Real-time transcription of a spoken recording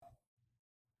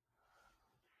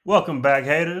Welcome back,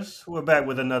 haters. We're back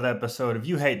with another episode of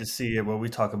You Hate to See It, where we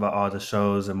talk about all the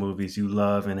shows and movies you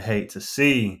love and hate to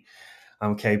see.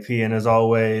 I'm KP, and as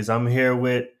always, I'm here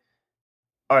with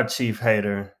our chief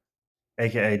hater,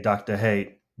 aka Dr.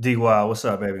 Hate. DY, what's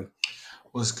up, baby?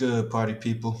 What's good, party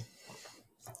people?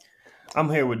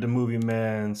 I'm here with the movie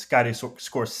man, Scotty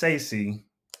Scorsese.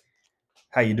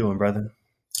 How you doing, brother?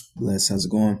 Bless, how's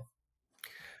it going?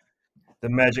 The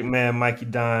Magic Man, Mikey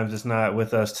Dimes, is not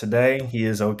with us today. He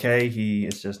is okay. He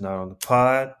is just not on the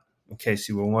pod, in case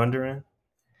you were wondering.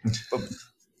 But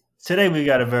today we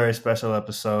got a very special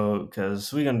episode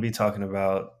because we're going to be talking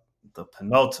about the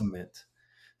penultimate,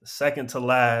 the second to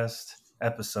last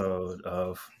episode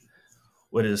of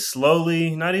what is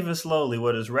slowly, not even slowly,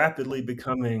 what is rapidly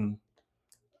becoming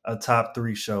a top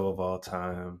three show of all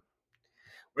time.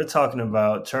 We're talking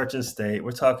about Church and State.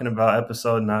 We're talking about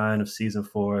episode 9 of season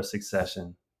 4 of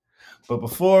Succession. But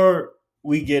before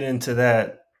we get into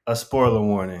that, a spoiler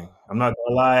warning. I'm not going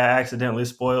to lie, I accidentally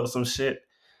spoiled some shit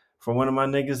for one of my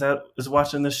niggas that is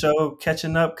watching the show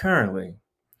catching up currently.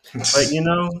 But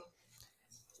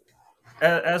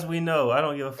as we know, I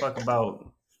don't give a fuck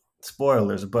about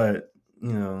spoilers. But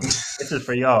this is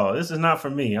for y'all. This is not for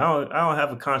me. I don't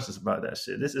have a conscience about that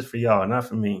shit. This is for y'all, not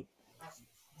for me.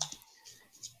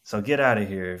 So get out of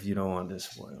here if you don't want this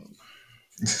spoiled.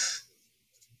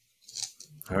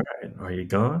 All right, are you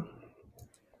gone?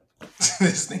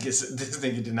 this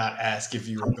nigga did not ask if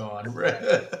you were gone, bro.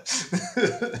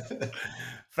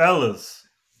 Fellas,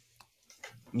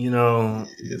 you know,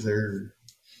 Yes, sir.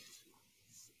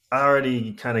 I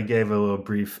already kind of gave a little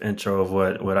brief intro of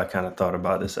what I kind of thought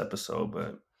about this episode,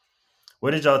 but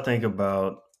what did y'all think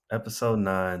about episode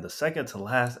 9, the second to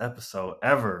last episode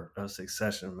ever of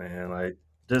Succession, man? Like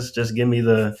just give me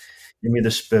the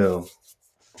spill.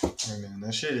 Hey, man,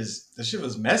 that shit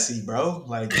was messy, bro.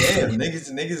 Like, damn,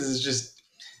 niggas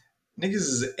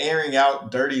is airing out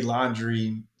dirty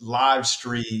laundry live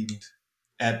streamed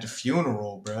at the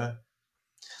funeral, bro.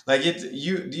 Like, do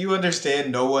you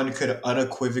understand? No one could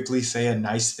unequivocally say a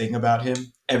nice thing about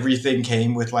him. Everything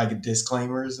came with like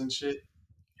disclaimers and shit.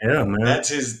 Yeah, man. That's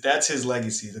his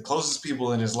legacy. The closest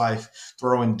people in his life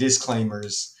throwing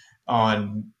disclaimers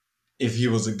on if he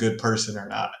was a good person or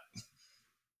not.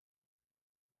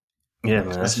 Yeah, man.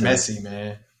 That That's shit was messy,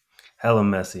 man. hella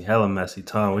messy, hella messy.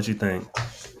 Tom, what you think?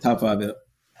 Top five up.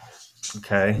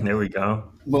 Okay, there we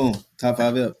go. Boom. Top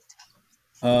five up.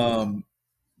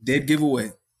 Dead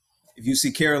giveaway. If you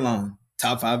see Caroline,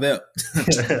 top five up. I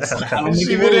don't make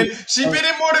She it been move.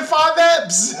 in more than 5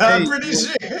 eps. I'm pretty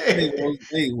sure.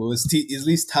 It's at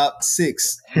least top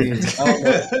six. Yeah, I don't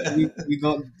know. We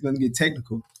gonna get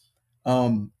technical.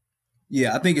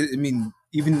 Yeah, I think. I mean,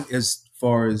 even as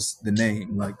far as the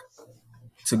name, like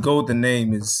to go with the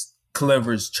name is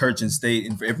clever as Church and State,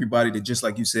 and for everybody to just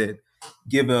like you said,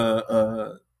 give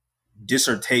a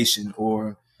dissertation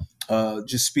or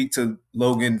just speak to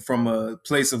Logan from a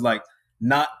place of like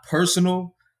not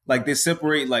personal. Like they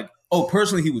separate like, oh,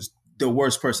 personally, he was the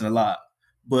worst person alive.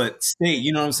 But state,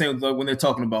 you know what I'm saying? Like when they're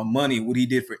talking about money, what he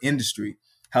did for industry,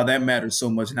 how that matters so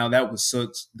much. Now that was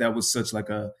such like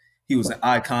he was an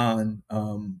icon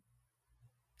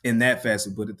in that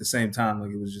facet, but at the same time,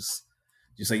 like it was just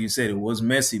like you said, it was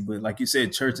messy. But like you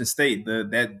said, church and state,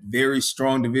 that very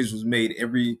strong division was made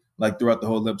throughout the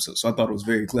whole episode. So I thought it was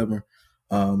very clever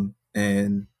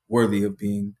and worthy of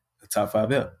being a top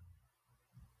five ep.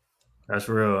 That's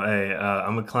real. Hey,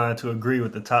 I'm inclined to agree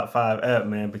with the top 5 ep,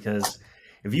 man, because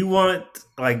if you want,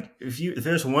 like, if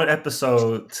there's one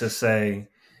episode to say,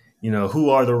 who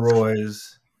are the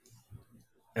Roys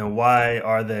and why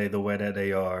are they the way that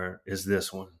they are, is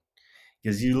this one.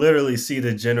 Because you literally see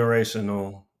the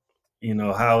generational,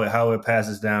 how it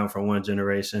passes down from one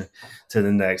generation to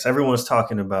the next. Everyone's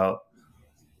talking about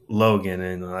Logan,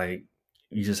 and like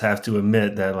you just have to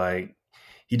admit that like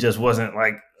he just wasn't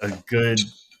like a good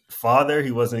father.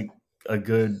 He wasn't a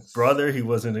good brother. He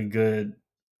wasn't a good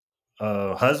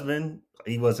husband.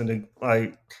 He wasn't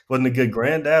a good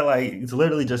granddad. Like he's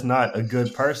literally just not a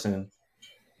good person,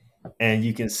 and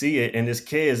you can see it in his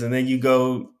kids. And then you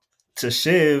go to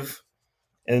Shiv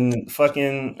and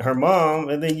fucking her mom,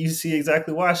 and then you see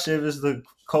exactly why Shiv is the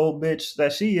cold bitch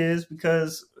that she is,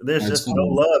 because there's That's just no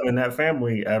fine. love in that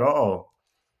family at all,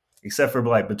 except for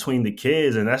like between the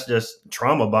kids, and that's just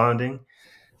trauma bonding.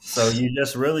 So you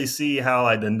just really see how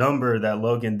like the number that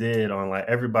Logan did on like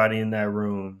everybody in that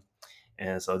room.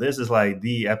 And so this is like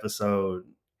the episode,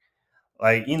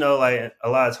 like like a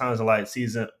lot of times like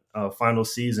season final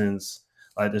seasons,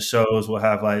 like the shows will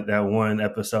have like that one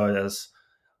episode that's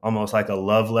almost like a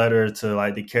love letter to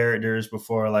like the characters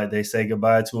before like they say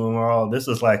goodbye to them all. This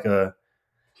is like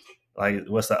like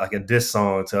what's that, like a diss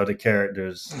song to other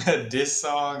characters. Diss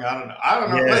song. I don't know. I don't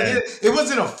know. Like Yeah, it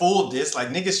wasn't a full diss. Like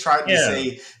yeah,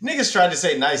 niggas tried to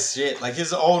say nice shit. Like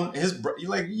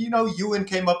like Ewan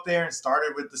came up there and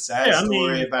started with the sad yeah. I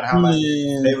story mean, about how like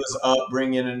they Man, was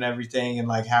upbringing and everything, and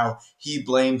like how he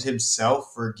blamed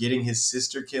himself for getting his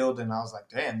sister killed. And I was like,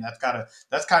 damn, that's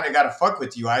kind of gotta fuck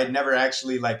with you. I had never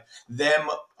actually like them.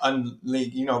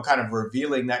 Kind of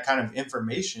revealing that kind of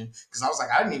information because I was like,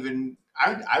 I didn't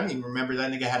even remember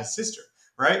that nigga had a sister,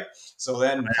 right? So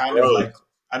then, kind of bro. like,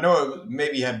 I know it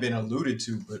maybe had been alluded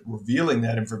to, but revealing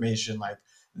that information like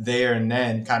there and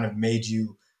then kind of made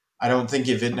you. I don't think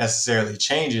if it necessarily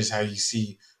changes how you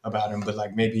see about him, but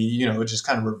like maybe it just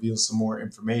kind of reveals some more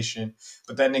information.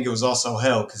 But that nigga was also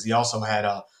hell because he also had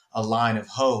a line of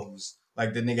hoes.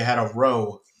 Like the nigga had a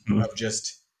row of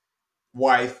just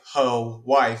wife,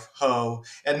 hoe,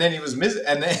 and then he was missing,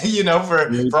 and then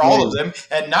for all of okay. them,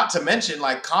 and not to mention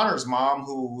like Connor's mom,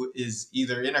 who is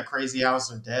either in a crazy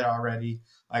house or dead already.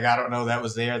 Like I don't know, that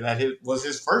was there. That was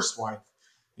his first wife.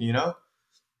 You know,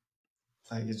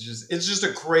 like it's just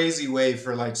a crazy way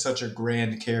for like such a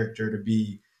grand character to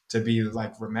be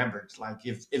like remembered. Like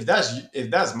if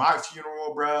that's my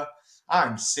funeral, bruh,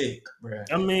 I'm sick, bruh.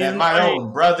 I That mean, my like,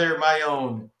 own brother, my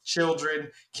own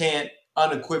children can't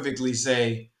unequivocally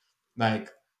say like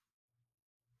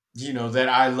that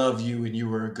I love you and you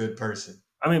were a good person.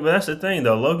 but that's the thing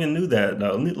though. Logan knew that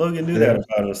though. Logan knew that Yeah.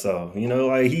 about himself.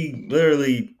 Like he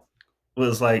literally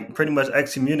was like pretty much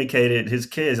excommunicated his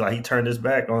kids. Like he turned his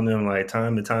back on them like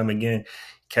time and time again,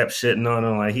 kept shitting on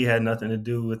them. Like he had nothing to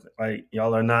do with like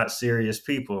y'all are not serious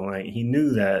people. Like he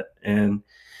knew that, and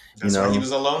you That's why he know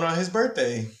was alone on his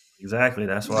birthday. exactly.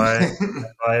 That's why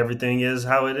everything is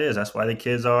how it is. That's why the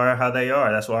kids are how they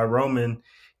are. That's why Roman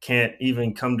can't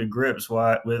even come to grips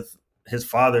with his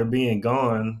father being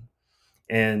gone,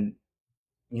 and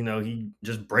he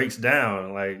just breaks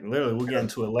down. Like literally, we'll get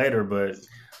into it later, but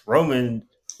Roman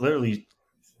literally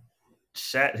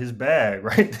shat his bag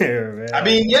right there, man. I Like,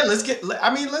 mean, yeah, let's get yeah,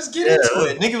 into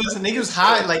it. Nigga was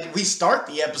high. Like we start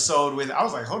the episode with, I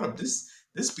was like, hold up, this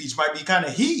speech might be kind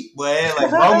of heat, boy.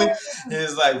 Like Roman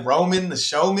is like Roman the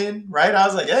showman, right? I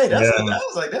was like, hey,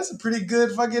 yeah. that's a pretty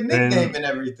good fucking nickname Then and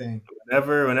everything.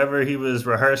 whenever he was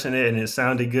rehearsing it and it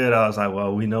sounded good, I was like,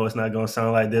 well, we know it's not going to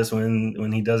sound like this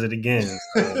when he does it again.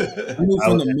 So I knew I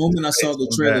from was the moment I saw anticipating the something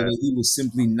trailer bad. that he was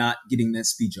simply not getting that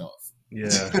speech off. Yeah,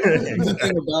 Everything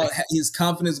exactly. about his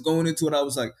confidence going into it, I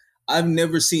was like, I've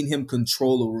never seen him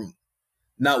control a room,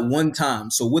 not one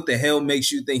time. So what the hell makes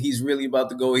you think he's really about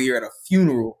to go here at a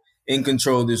funeral and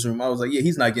control this room? I was like, yeah,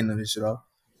 he's not getting this shit off.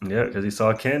 Yeah, because he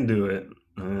saw Ken do it,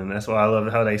 and that's why I love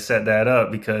how they set that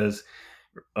up because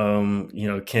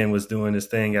Ken was doing his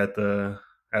thing at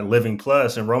Living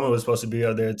Plus, and Roman was supposed to be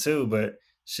out there too, but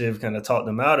Shiv kind of talked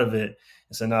him out of it.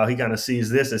 And so now he kind of sees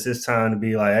this as his time to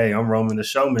be like, hey, I'm Roman the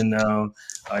showman now.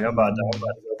 Like I'm about to go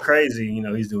crazy.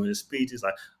 He's doing his speech. He's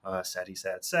like, saddy,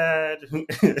 sad, sad,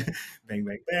 bang,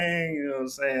 bang, bang. You know what I'm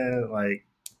saying? Like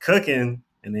cooking,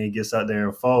 and then he gets out there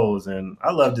and folds, and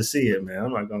I love to see it, man.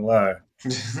 I'm not gonna lie.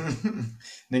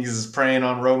 Niggas is preying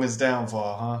on Roman's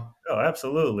downfall, Oh,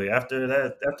 absolutely. After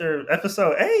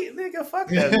episode 8, nigga, fuck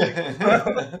that nigga.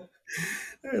 huh?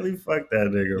 Really fuck that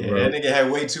nigga, Yeah, bro. that nigga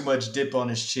had way too much dip on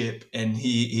his chip, and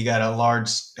he got a large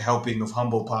helping of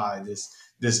humble pie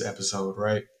this episode,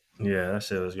 right? Yeah, that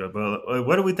shit was good. But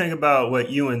what do we think about what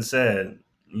Ewan said?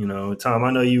 Tom,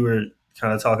 I know you were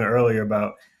kind of talking earlier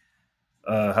about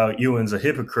how Ewan's a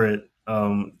hypocrite.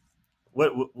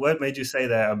 What made you say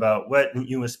that about what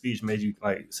Ewan's speech made you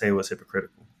like say was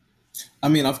hypocritical? I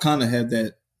mean, I've kind of had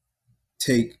that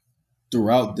take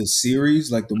throughout the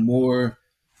series. Like the more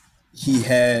he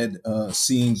had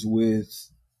scenes with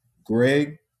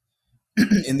Greg,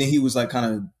 and then he was like kind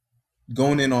of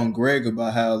going in on Greg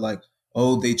about how like,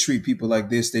 oh, they treat people like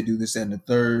this, they do this that, and the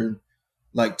third,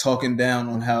 like talking down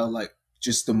on how like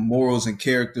just the morals and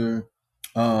character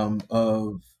of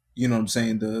what I'm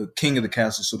saying, the king of the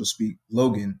castle, so to speak,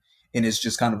 Logan, and it's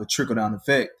just kind of a trickle down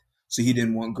effect. So he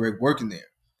didn't want Greg working there,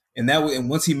 and and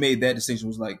once he made that distinction,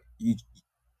 was like,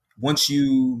 once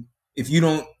you if you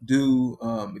don't do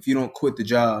if you don't quit the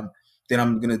job, then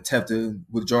I'm gonna have to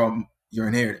withdraw your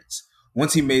inheritance.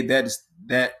 Once he made that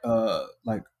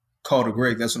like call to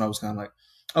Greg, that's when I was kind of like,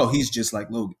 oh, he's just like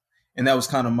Logan, and that was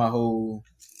kind of my whole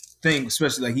thing.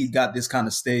 Especially like he got this kind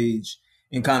of stage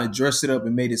and kind of dressed it up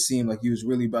and made it seem like he was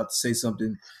really about to say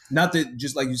something. Not that,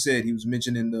 just like you said, he was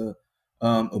mentioning the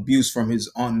abuse from his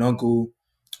aunt and uncle,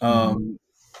 Mhm. um,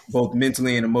 both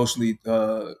mentally and emotionally,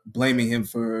 blaming him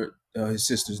for his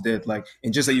sister's death. Like,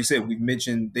 and just like you said,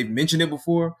 they've mentioned it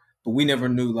before, but we never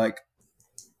knew like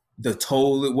the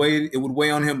toll it would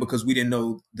weigh on him because we didn't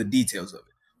know the details of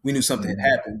it. We knew something had Mhm.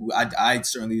 happened. I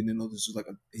certainly didn't know this was like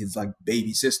his like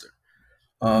baby sister.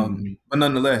 Mhm. But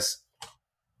nonetheless,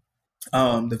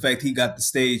 the fact he got the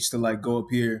stage to like go up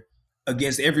here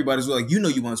against everybody as well, like you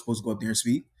weren't supposed to go up there and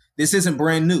speak. This isn't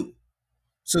brand new.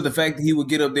 So the fact that he would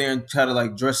get up there and try to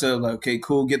like dress up like, okay,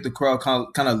 cool, get the crowd kind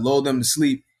of lull them to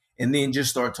sleep, and then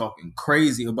just start talking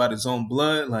crazy about his own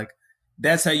blood, like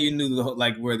that's how you knew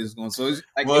like where this was going. So it's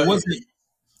like it Well, wasn't.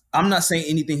 I'm not saying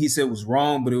anything he said was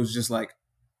wrong, but it was just like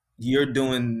you're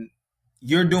doing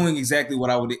you're doing exactly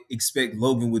what I would expect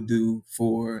Logan would do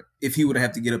for if he would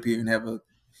have to get up here and have a,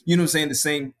 you know what I'm saying, the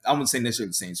same. I wouldn't say necessarily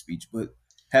the same speech, but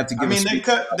have to I give a mean, speech.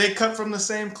 they cut from the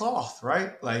same cloth,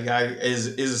 right? Like, is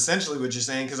essentially what you're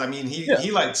saying. Because I mean, Yeah, he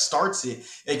like starts it.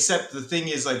 Except the thing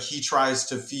is, like, he tries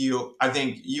to feel. I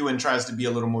think Ewan tries to be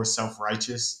a little more self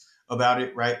righteous about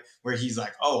it, right? Where he's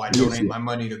like, "Oh, I yes, donate yeah. my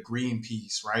money to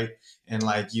Greenpeace, right?" And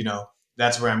like,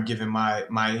 that's where I'm giving my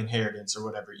inheritance or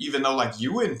whatever. Even though like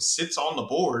Ewan sits on the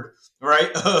board,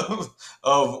 right,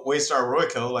 of Waystar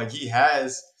Royco, like he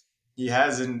has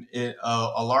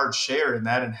a large share in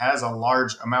that and has a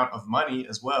large amount of money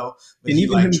as well. But And he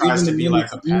even like him tries giving to the be money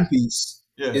like to a pat. Greenpeace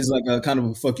Yeah, is like a kind of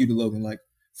a fuck you to Logan. Like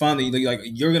finally, like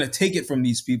you're gonna take it from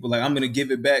these people. Like I'm gonna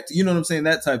give it back. You know what I'm saying?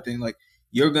 That type thing. Like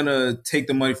you're gonna take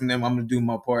the money from them. I'm gonna do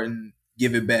my part and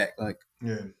give it back. Like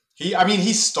yeah. I mean,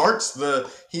 he starts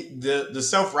the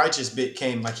self righteous bit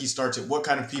came like he starts it. What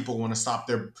kind of people want to stop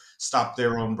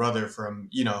their own brother from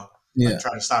like yeah,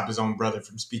 try to stop his own brother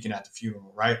from speaking at the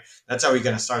funeral, right? That's how he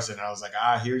kind of starts it. And I was like,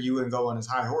 hear you and go on his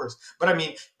high horse. But I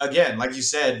mean, again, like you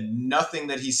said, nothing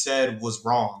that he said was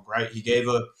wrong, right? He gave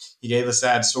a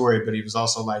sad story, but he was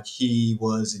also like he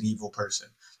was an evil person.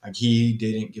 Like he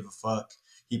didn't give a fuck.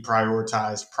 He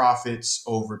prioritized profits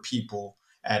over people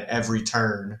at every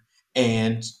turn,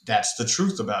 and that's the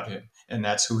truth about him, and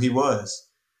that's who he was,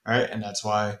 right? And that's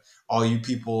why all you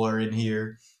people are in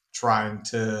here trying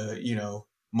to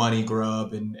money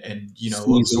grub and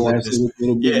squeeze the absorb last this,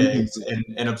 little bit yeah, you can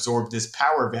get. and absorb this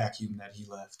power vacuum that he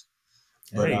left.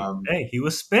 But Hey, he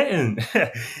was spitting.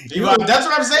 You know, that's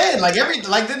what I'm saying. Like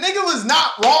the nigga was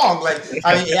not wrong. Like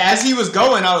I mean, as he was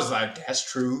going, I was like, that's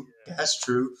true. That's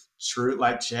true. True.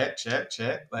 Like check, check,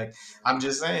 check. Like I'm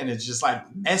just saying, it's just like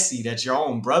messy that your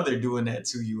own brother doing that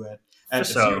to you for at the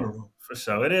sure, funeral. for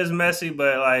sure, it is messy,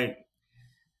 but like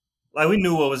we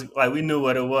knew we knew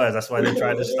what it was. That's why they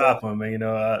tried to stop him. And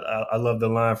I love the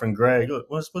line from Greg. Look,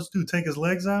 what am I supposed to do? Take his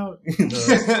legs out? And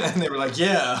they were like,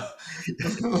 yeah.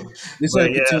 This But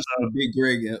had yeah, potential for a big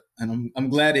Greg up, and I'm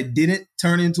glad it didn't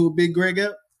turn into a big Greg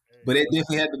up, but it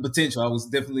definitely had the potential.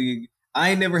 I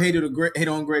ain't never hate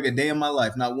on Greg a day in my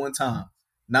life, not one time,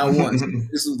 not once.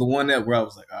 This was the one that where I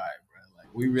was like, all right, bro,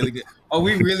 like we really good. Are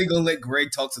we really gonna let Greg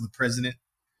talk to the president?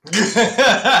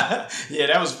 Yeah,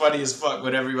 that was funny as fuck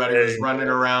when everybody was hey, running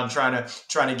around trying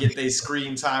to get their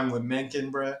screen time with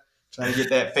Mencken, bruh. Trying to get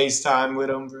that FaceTime with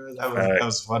him, bruh. That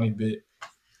was a funny bit. Um,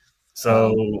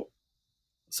 so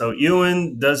so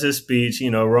Ewan does his speech.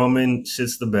 Roman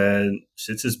shits the bed,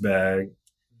 shits his bag,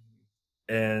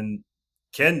 and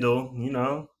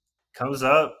Kendall, comes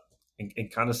up and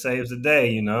kind of saves the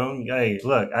day. Hey,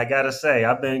 look, I gotta say,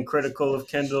 I've been critical of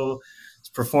Kendall's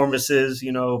performances.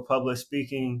 Public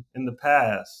speaking in the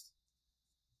past.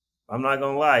 I'm not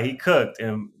gonna lie, he cooked,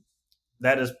 and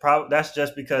that's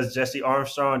just because Jesse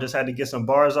Armstrong just had to get some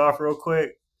bars off real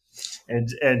quick. And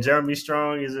Jeremy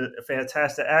Strong is a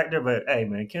fantastic actor, but hey,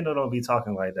 man, Kendall don't be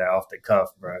talking like that off the cuff,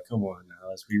 bro. Come on now,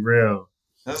 let's be real.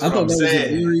 that's I what thought I'm that was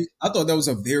saying. I thought that was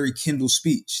a very Kindle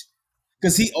speech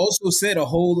because he also said a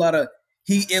whole lot of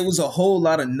it was a whole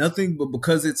lot of nothing, but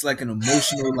because it's like an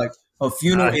emotional like a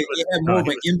funeral, He was it had no, more of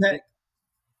he an was impact.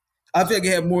 I feel like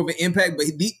it had more of an impact, but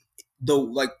the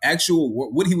like actual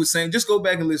what he was saying, just go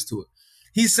back and listen to it.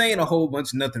 He's saying a whole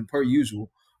bunch of nothing per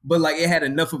usual, but like it had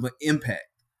enough of an impact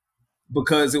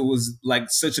because it was like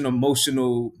such an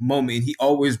emotional moment. And he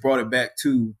always brought it back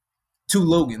to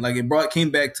Logan. Like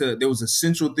came back to there was a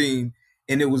central theme,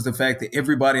 and it was the fact that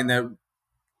everybody in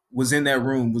that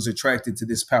room was attracted to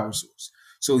this power source.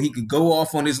 So he could go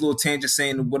off on his little tangent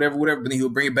saying whatever, whatever, but then he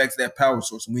would bring it back to that power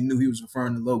source. And we knew he was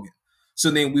referring to Logan.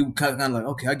 So then we were kind of like,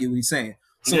 okay, I get what he's saying.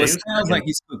 So yeah, it he was sounds cooking. like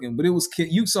he's cooking, but it was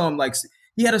you saw him like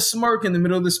he had a smirk in the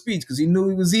middle of the speech because he knew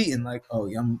he was eating. Like, oh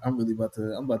yeah, I'm really about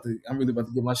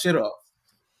to get my shit off.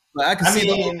 Like I can I see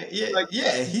the whole mean, yeah, like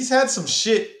yeah, he's had some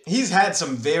shit. He's had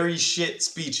some very shit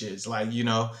speeches, like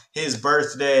his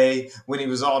birthday when he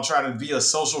was all trying to be a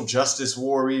social justice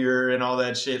warrior and all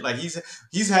that shit. Like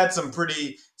he's had some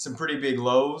pretty big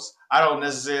lows. I don't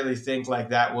necessarily think like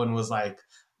that one was like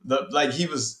the like he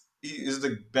was. is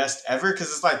the best ever because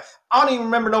it's like I don't even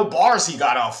remember no bars he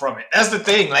got off from it. That's the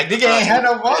thing. Like nigga ain't had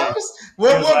no bars. He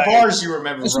What was what like, bars you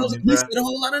remember from it, He bro? said a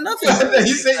whole lot of nothing, bro.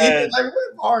 he said he said, like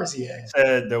what bars he had.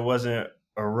 said there wasn't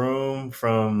a room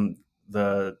from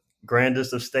the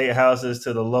grandest of state houses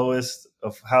to the lowest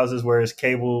of houses where his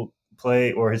cable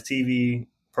played or his TV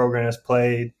programs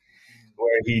played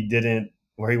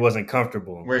where he wasn't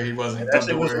comfortable. Where he And wasn't that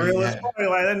shit comfortable, was where he real as had. fuck.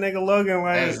 Like that nigga Logan,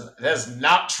 like That's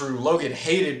not true. Logan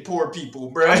hated poor people,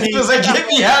 bro. I He mean, was like, get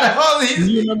me out of all Do these.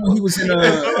 you remember when he was in he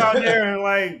just go out there and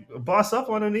like boss up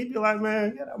on him. He'd be like,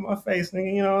 "Man, get out my face,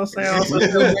 nigga." You know what I'm saying? Also, when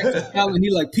he go back to Scotland?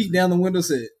 He like peeked down the window,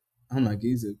 said, "I'm like,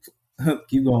 he's a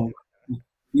keep going,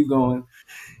 keep going."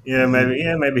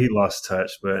 maybe he lost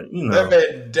touch, but you That know,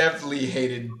 man definitely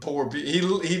hated poor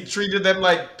people. He treated them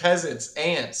like peasants,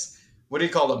 ants. What do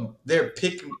you call them? They're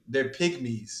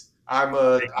pygmies. I'm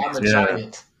a yeah,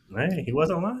 giant. hey, he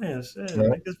wasn't lying. Shit,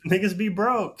 niggas be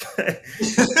broke. Hey,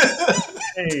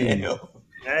 Damn.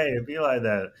 hey, it be like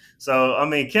that. So I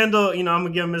mean, Kendall, I'm gonna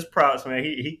give him his props, man.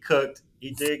 He cooked.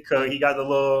 He did cook. He got the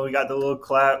little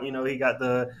clap. He got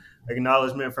the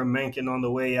acknowledgement from Mencken on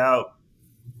the way out.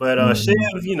 But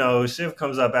Shiv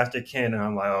comes up after Ken, and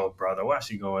I'm like, oh brother, why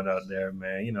she going out there,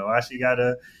 man? Why she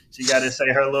gotta say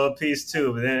her little piece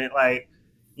too. But then I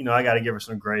gotta give her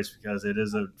some grace because it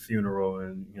is a funeral,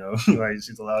 and like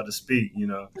she's allowed to speak.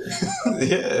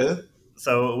 Yeah.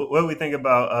 So what do we think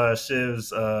about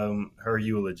Shiv's her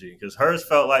eulogy? Because hers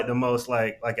felt like the most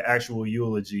like an actual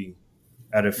eulogy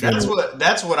at a funeral.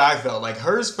 That's what I felt like.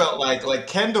 Hers felt like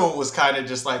Kendall was kind of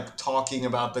just like talking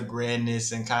about the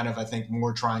grandness and kind of I think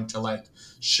more trying to like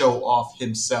show off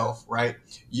himself, right?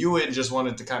 Ewan just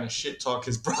wanted to kind of shit talk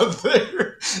his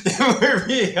brother. If we're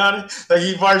being honest,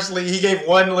 like he gave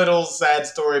one little sad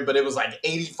story, but it was like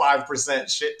 85%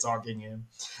 shit talking him,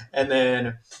 and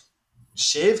then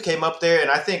Shiv came up there,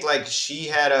 and I think like she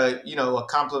had a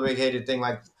complicated thing.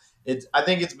 Like I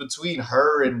think it's between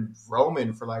her and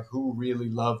Roman for like who really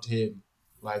loved him,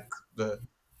 like the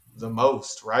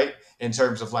most, right? In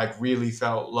terms of like really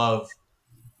felt love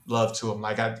to him.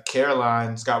 Like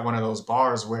Caroline's got one of those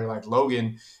bars where like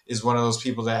Logan is one of those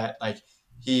people that like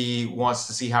he wants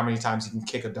to see how many times he can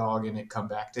kick a dog and it come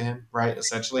back to him, right?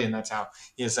 Essentially, and that's how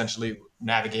he essentially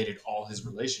navigated all his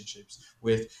relationships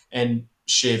with. And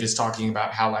Shiv is talking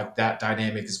about how like that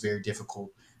dynamic is very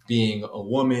difficult being a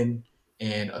woman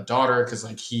and a daughter because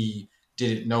like he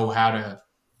didn't know how to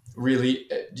really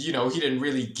he didn't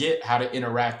really get how to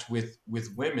interact with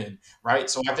women,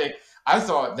 right? So I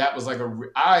thought that was like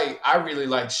I really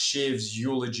like Shiv's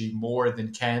eulogy more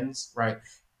than Ken's, right?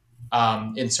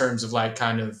 In terms of like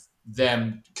kind of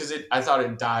them because I thought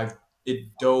it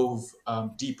dove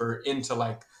deeper into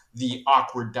like the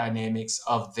awkward dynamics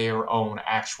of their own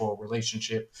actual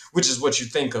relationship, which is what you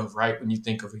think of, right, when you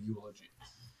think of a eulogy.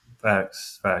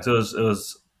 Facts, facts. It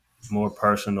was more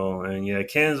personal, and yeah,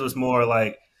 Ken's was more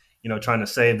like trying to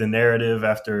save the narrative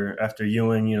after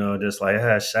Ewan, just like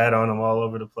had shat on him all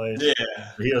over the place. Yeah.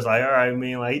 But he was like, all right, I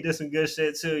mean, like he did some good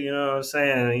shit too, you know what I'm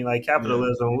saying? And he like Yeah.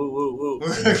 capitalism, woo woo woo.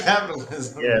 And then,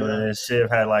 Capitalism. yeah, Yeah. man, Shiv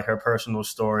had like her personal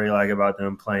story, like about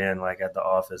them playing like at the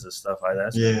office and stuff like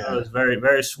that. So it Yeah. was very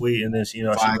very sweet. And then she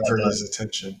Vying got for the his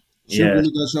attention. She yeah.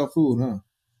 really got y'all food, huh?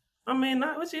 I mean,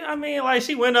 not what you. I mean, like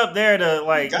she went up there to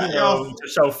like Got y'all to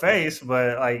show face,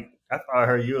 but like I thought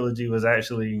her eulogy was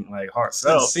actually like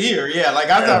heartfelt. sincere. Yeah, like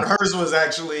I Yeah. thought hers was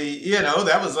actually,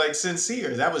 that was like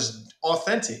sincere. That was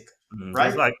authentic, It's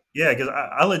right? like yeah, because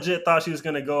I legit thought she was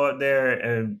gonna go up there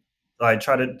and like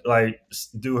try to like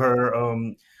do her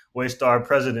Waystar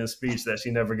president speech that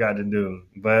she never got to do,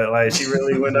 but like she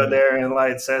really went up there and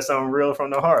like said something real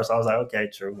from the heart. So I was like, okay,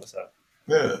 true. What's up?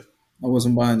 Yeah. I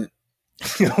wasn't buying it.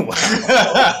 Wow.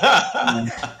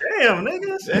 Damn,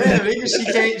 nigga. Damn,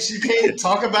 nigga, she can't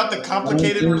talk about the I don't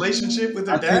complicated think. relationship with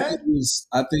her I think it dad. was.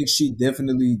 I think she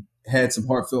definitely had some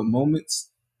heartfelt moments,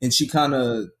 and she kind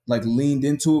of like leaned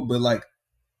into it. But like,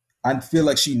 I feel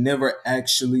like she never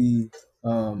actually,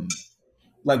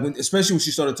 like when, especially when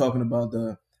she started talking about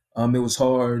it was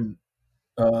hard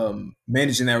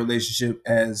managing that relationship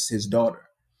as his daughter.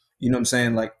 You know what I'm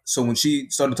saying? Like, so when she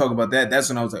started talking about that, that's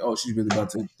when I was like, oh, she's really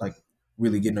about to like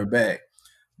really get in her bag.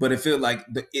 But it felt like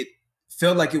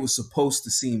it was supposed to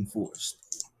seem forced.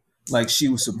 Like she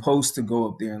was supposed to go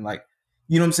up there and like,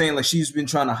 you know what I'm saying? Like she's been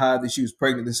trying to hide that she was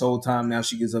pregnant this whole time. Now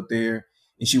she gets up there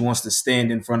and she wants to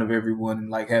stand in front of everyone and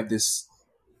like have this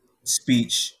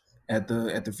speech at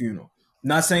the funeral.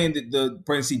 Not saying that the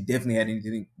pregnancy definitely had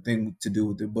anything to do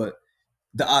with it, but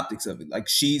the optics of it. Like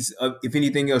she's, if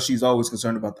anything else, she's always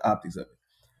concerned about the optics of it.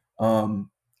 And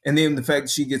then the fact that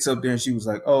she gets up there and she was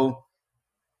like, "Oh,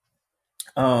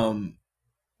 um,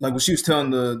 like when she was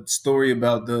telling the story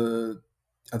about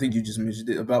I think you just mentioned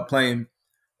it about playing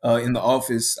in the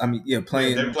office. I mean, yeah,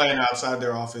 Yeah, they're playing playing outside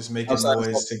their office, making outside his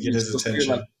noise office. to He get was his so scared.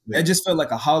 Like attention. it just felt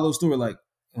like a hollow story. Like,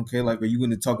 okay, like are you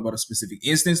going to talk about a specific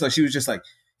instance? Like she was just like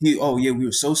oh yeah, we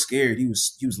were so scared. He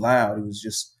was loud. He was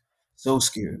just so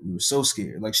scared. We were so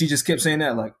scared. Like she just kept saying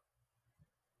that. Like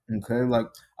okay, like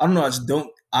I don't know. I just don't.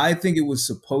 I think it was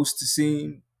supposed to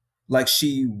seem like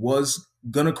she was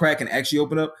gonna crack and actually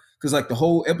open up because like the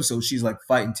whole episode she's like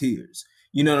fighting tears.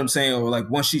 You know what I'm saying? Or like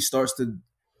once she starts to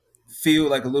feel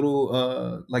like a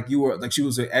little like you were like she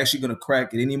was actually gonna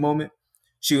crack at any moment,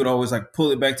 she would always like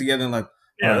pull it back together and like,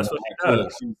 all Yeah, right, that's like, what all right, she cool.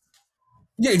 does.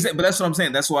 Yeah, exactly. But that's what I'm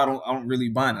saying. That's why I don't really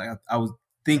buy it. Like, I was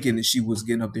thinking that she was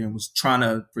getting up there and was trying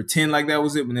to pretend like that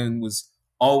was it, but then was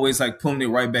always like pulling it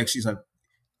right back. She's like,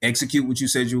 execute what you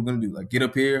said you were gonna do. Like get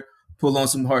up here, pull on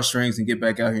some heartstrings, and get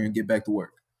back out here and get back to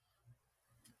work.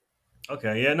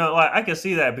 Okay, yeah, no, like I can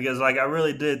see that because like I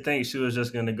really did think she was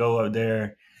just gonna go up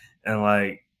there and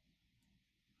like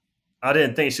I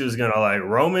didn't think she was gonna like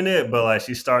roam in it, but like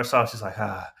she starts off, she's like,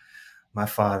 my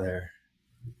father,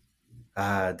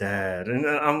 dad, and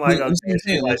then I'm Yeah, like, okay, that's what I'm she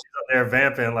saying. like Like, she's up there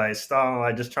vamping, like stalling,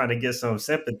 like just trying to get some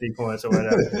sympathy points or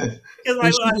whatever. Because and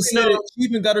like, she like even you said know, it. She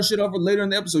even got her shit off later in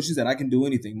the episode. She said, "I can do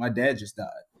anything. My dad just died."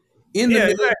 In the yeah,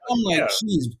 middle, exactly, I'm like, yeah.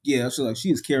 she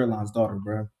is Caroline's daughter,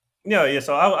 bro. Yeah, yeah.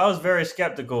 So I was very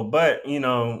skeptical, but you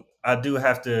know, I do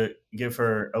have to give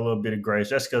her a little bit of grace,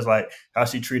 just because like how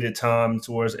she treated Tom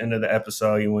towards the end of the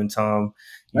episode. You when Tom,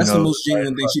 you That's the know, most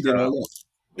genuine thing she did all up.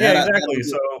 yeah, That exactly. was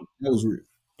So that was real.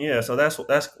 yeah, so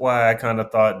that's why I kind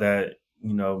of thought that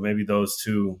you know maybe those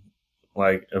two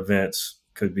like events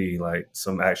could be like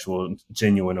some actual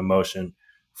genuine emotion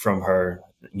from her,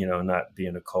 you know, not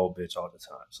being a cold bitch all the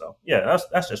time. So yeah,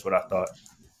 that's just what I thought.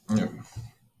 Yeah.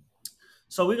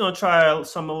 So we're gonna try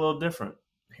something a little different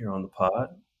here on the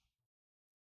pod.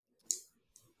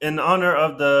 In honor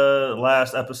of the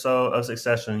last episode of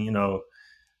Succession, you know,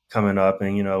 coming up,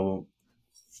 and you know,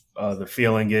 the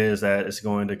feeling is that it's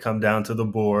going to come down to the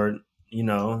board. You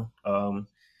know,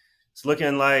 it's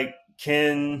looking like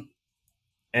Ken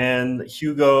and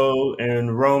Hugo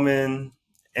and Roman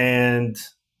and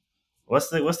what's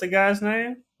the guy's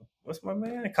name? What's my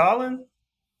man? Colin.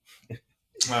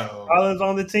 Oh, Colin's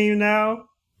on the team now.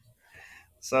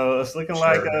 So it's looking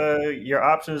like sure. your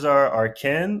options are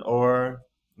Ken or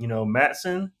you know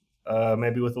Matson,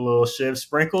 maybe with a little Shiv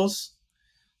sprinkles.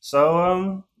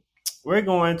 So we're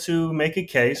going to make a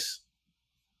case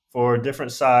for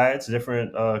different sides,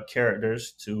 different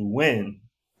characters to win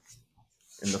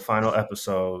in the final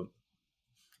episode,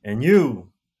 and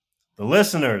you, the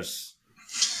listeners,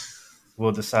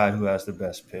 will decide who has the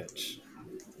best pitch.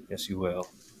 Yes, you will.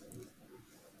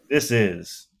 This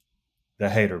is the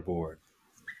hater board.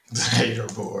 The hater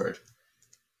board.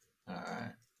 All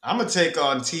right. I'm gonna take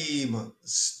on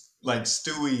like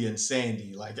Stewie and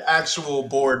Sandy, like actual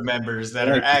board members I that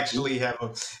are like it. actually have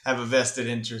a vested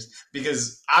interest.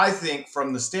 Because I think,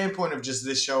 from the standpoint of just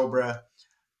this show, bruh,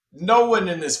 no one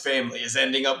in this family is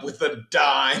ending up with a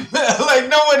dime. Like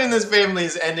no one in this family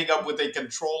is ending up with a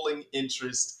controlling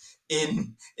interest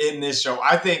in this show.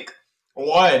 I think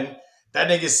one, that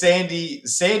nigga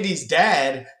Sandy's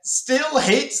dad still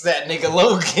hates that nigga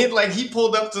Logan. Like he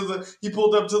pulled up to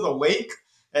the wake,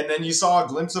 and then you saw a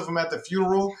glimpse of him at the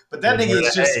funeral, but that Give nigga her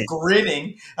is the just hate.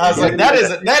 grinning. I Yeah, was give like, her the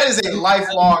hate. that is a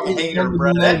lifelong hater, Younger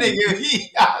bro. than That Logan. nigga,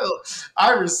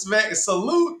 I respect,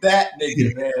 salute that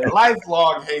nigga, man.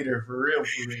 Lifelong hater, for real,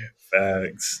 for real.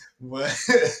 Facts. But,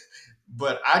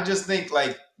 but I just think,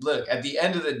 like, look, at the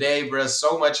end of the day, bro,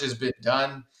 so much has been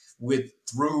done with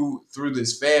through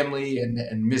this family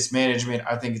and mismanagement.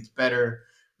 I think it's better.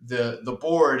 The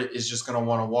board is just gonna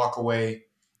want to walk away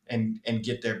and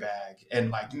get their bag and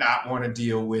like not want to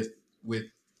deal with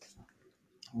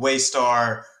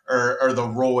Waystar or the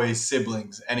Roy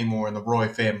siblings anymore in the Roy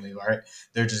family, right?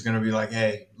 They're just gonna be like,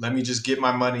 hey, let me just get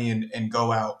my money and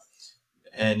go out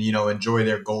and enjoy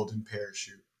their golden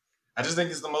parachute. I just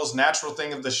think it's the most natural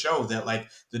thing of the show that like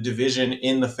the division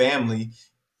in the family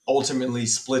ultimately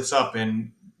splits up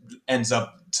and ends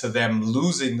up to them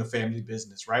losing the family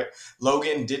business, right?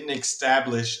 Logan didn't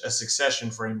establish a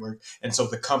succession framework, and so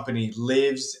the company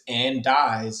lives and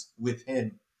dies with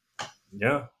him.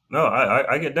 Yeah. No,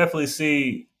 I could definitely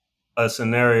see a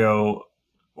scenario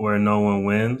where no one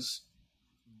wins.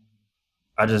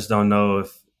 I just don't know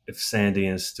if Sandy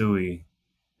and Stewie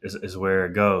is where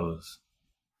it goes,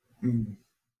 Hmm.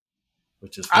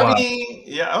 which is I why. mean,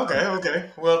 yeah, okay,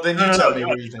 okay. Well, then No, you no, no. tell Go me on,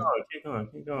 what you keep think. going, keep going,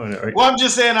 keep going. Well, I'm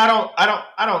just saying I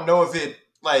don't know if it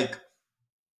like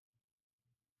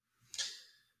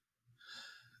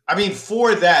I mean,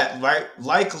 for that, right?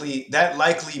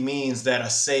 Likely means that a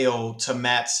sale to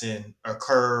Matson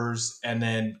occurs, and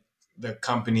then the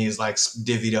company is like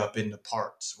divvied up into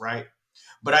parts, right?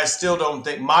 But I still don't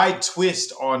think my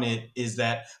twist on it is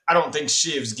that I don't think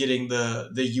Shiv's getting the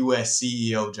US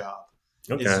CEO job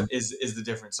Okay. is the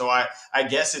difference. So I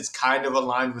guess it's kind of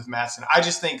aligned with Matson. I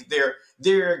just think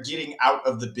they're getting out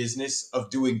of the business of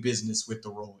doing business with the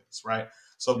Roys, right?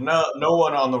 So no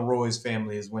one on the Roy's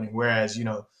family is winning. Whereas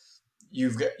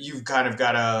you've kind of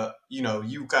got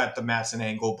you've got the Matson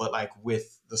angle, but like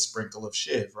with the sprinkle of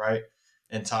Shiv, right?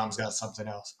 And Tom's got something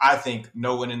else. I think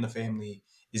no one in the family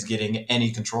is getting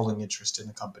any controlling interest in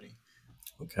the company.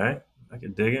 Okay. I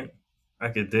could dig it. I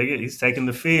could dig it. He's taking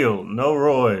the field. No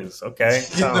Roy's. Okay.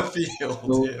 In the Tom. field,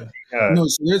 So yeah. Yeah. no,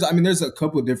 so there's a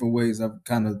couple of different ways I've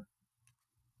kind of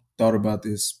thought about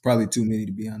this. Probably too many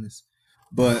to be honest,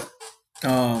 but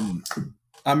um,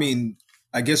 I mean,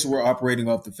 I guess we're operating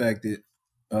off the fact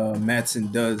that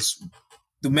Matson does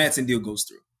the Matson deal goes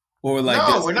through, or like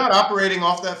No, does we're not operating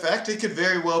off that fact. It could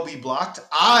very well be blocked.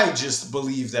 I just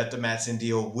believe that the Matson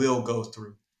deal will go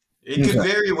through. okay.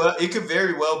 It could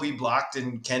very well be blocked,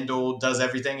 and Kendall does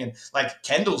everything. And like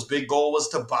Kendall's big goal was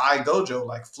to buy Gojo,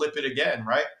 like flip it again,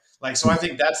 right? Like so, I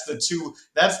think that's the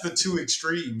two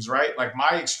extremes, right? Like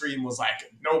my extreme was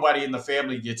like nobody in the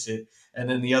family gets it, and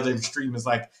then the other extreme is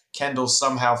like Kendall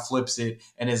somehow flips it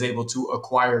and is able to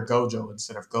acquire Gojo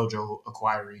instead of Gojo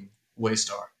acquiring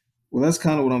Waystar. Well, that's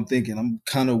kind of what I'm thinking. I'm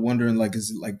kind of wondering, like, is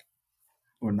it like,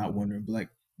 or not wondering, but like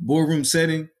boardroom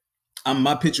setting.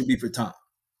 My pitch would be for Tom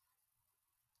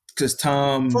because For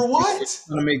Tom what? is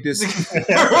trying to make this.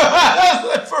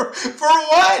 for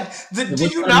what? Do We're you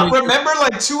trying to not make this. remember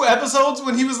like two episodes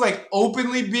when he was like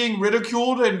openly being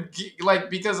ridiculed and like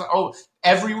because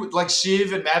every like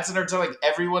Shiv and Madsen are telling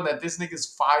everyone that this nigga's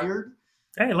fired?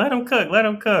 Hey, let him cook. Let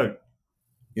him cook.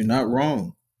 You're not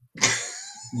wrong.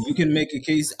 You can make a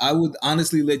case. I would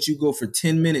honestly let you go for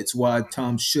 10 minutes why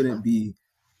Tom shouldn't be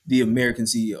the American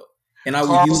CEO, and I would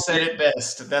Carl use said it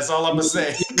best. That's all I'm gonna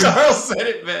say. that. Carl said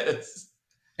it best.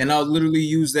 And I'll literally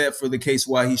use that for the case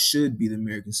why he should be the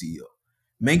American CEO.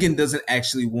 Mencken doesn't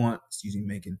actually want, excuse me,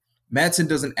 Mencken. Madsen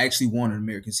doesn't actually want an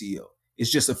American CEO.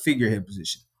 It's just a figurehead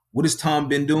position. What has Tom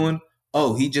been doing?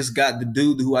 Oh, he just got the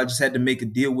dude who I just had to make a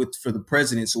deal with for the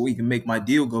president so he can make my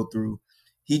deal go through.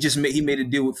 He made a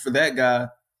deal with for that guy.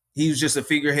 He was just a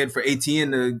figurehead for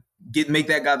ATN to make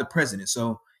that guy the president.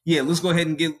 So yeah, let's go ahead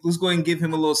and give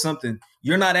him a little something.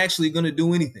 You're not actually gonna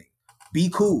do anything. Be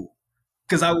cool,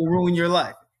 because I will ruin your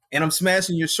life and I'm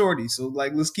smashing your shorty. So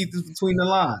like, let's keep this between the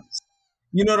lines.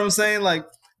 You know what I'm saying? Like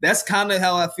that's kind of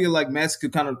how I feel like Max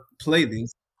could kind of play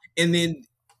these. And then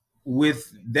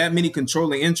with that many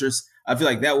controlling interests, I feel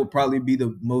like that would probably be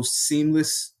the most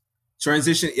seamless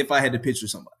transition if I had to picture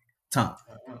somebody. Tom.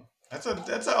 That's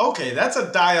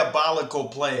a diabolical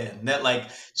plan. That like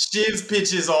Shiv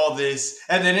pitches all this,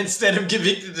 and then instead of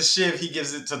giving it to Shiv, he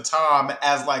gives it to Tom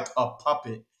as like a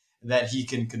puppet that he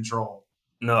can control.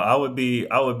 No, I would be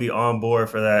on board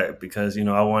for that because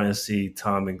I want to see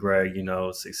Tom and Greg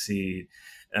succeed,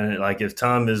 and like if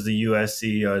Tom is the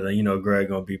USC, or then Greg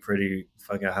gonna be pretty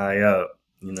fucking high up.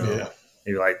 Yeah.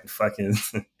 He like fucking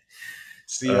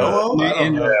COO? I don't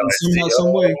And, know. and like somehow, some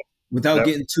CEO. way, without Yep.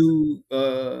 getting too,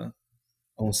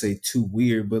 I won't say too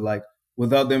weird, but like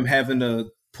without them having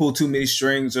to pull too many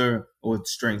strings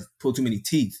pull too many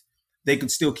teeth, they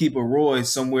could still keep a Roy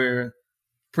somewhere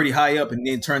pretty high up, and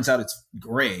then it turns out it's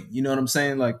Greg. You know what I'm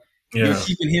saying? Like you're Yeah,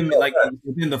 keeping him like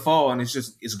within the fall, and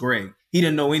it's Greg. He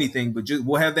didn't know anything, but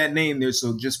we'll have that name there.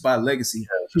 So just by legacy,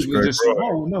 just people Greg just Roy,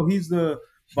 oh no, he's the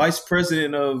vice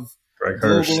president of Greg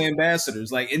global Hirsch.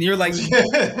 ambassadors. Like, and you're like, no,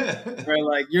 right?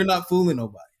 Like you're not fooling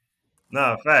nobody.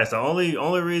 No, facts. The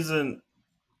only reason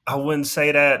I wouldn't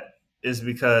say that is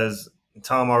because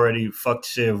Tom already fucked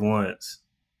Shiv once,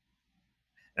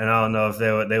 and I don't know if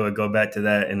they would go back to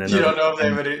that in You another don't know if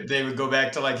season. they would go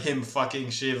back to like him fucking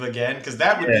Shiv again because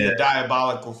that would be Yeah, a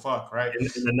diabolical fuck, right? in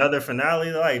another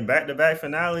finale, like back to back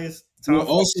finales. Well, Tom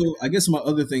fucked. also, I guess my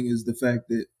other thing is the fact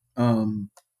that um,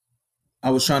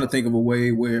 I was trying to think of a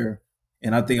way where,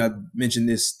 and I think I mentioned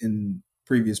this in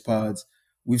previous pods.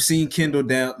 We've seen Kendall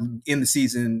down in the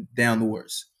season down the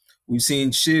worst. We've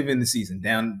seen Shiv in the season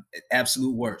down at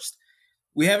absolute worst.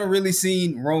 We haven't really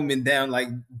seen Roman down like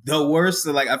the worst.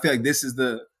 So like I feel like this is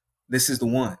the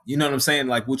one. You know what I'm saying?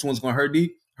 Like which one's gonna hurt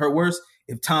worse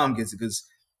if Tom gets it? Because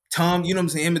Tom, you know what I'm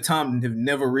saying? Him and Tom have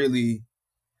never really,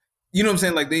 you know what I'm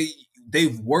saying? Like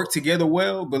they've worked together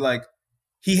well, but like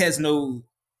he has no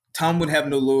Tom would have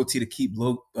no loyalty to keep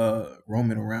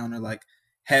Roman around or like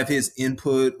have his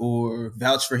input or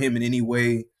vouch for him in any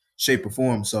way, shape, or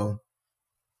form. So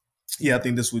Yeah, I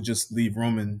think this would just leave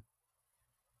Roman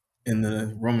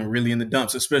really in the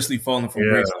dumps, especially falling from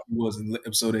grace Yeah. like he was in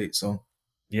episode 8. So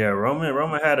Yeah,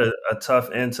 Roman had a tough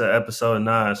end to episode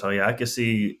 9, so yeah, I could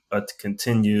see a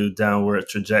continued downward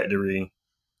trajectory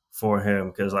for him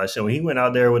because like shit, when he went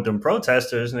out there with them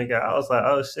protesters, nigga, I was like,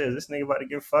 oh shit, this nigga about to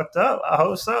get fucked up. I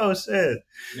hope so, shit.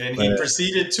 And But he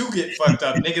proceeded to get fucked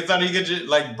up. Niggas thought he could just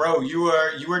like, bro, you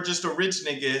are just a rich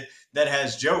nigga that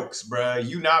has jokes, bro.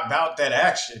 You not about that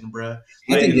action, bro. I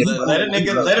Like think he, let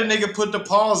let a nigga put the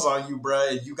paws on you, bro.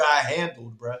 And you got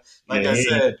handled, bro. Like yeah, I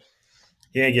said,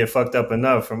 he ain't get fucked up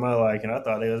enough for my liking. I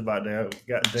thought they was about to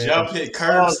goddamn jump hit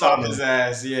curb balls stomp on his him.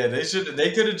 ass. Yeah,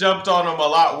 they could have jumped on him a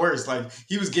lot worse. Like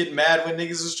he was getting mad when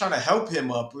niggas was trying to help him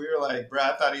up. We were like, bro,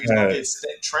 I thought he was gonna get Facts.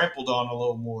 trampled on a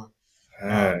little more.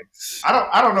 Facts.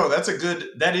 I don't know.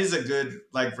 That is a good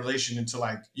like relation into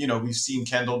like, we've seen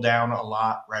Kendall down a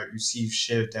lot, right? We've seen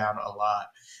Shiv down a lot.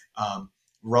 Um,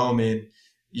 Roman,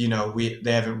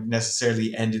 they haven't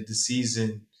necessarily ended the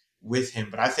season with him,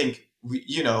 but I think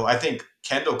I think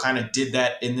Kendall kind of did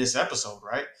that in this episode,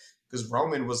 right? Because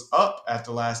Roman was up at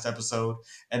the last episode,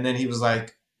 and then he was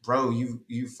like, "Bro,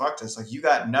 you fucked us. Like you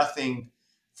got nothing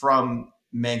from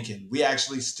Mencken. We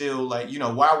actually still like,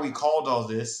 while we called all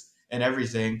this and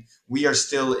everything, we are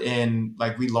still in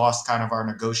like we lost kind of our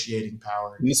negotiating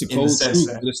power and it's a in the cold sense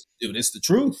truth, that but it's the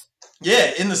truth.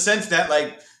 yeah, in the sense that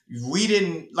like we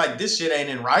didn't like this shit ain't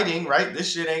in writing, right?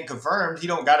 This shit ain't confirmed. He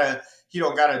don't gotta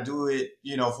do it,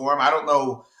 for him. I don't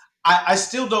know. I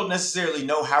still don't necessarily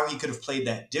know how he could have played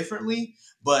that differently,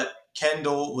 but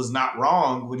Kendall was not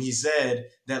wrong when he said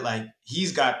that like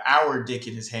he's got our dick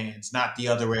in his hands, not the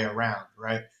other way around,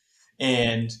 right?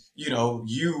 And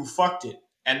you fucked it.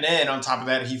 And then on top of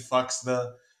that, he fucks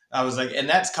the. I was like, and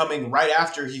that's coming right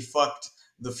after he fucked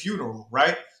the funeral,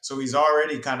 right? So he's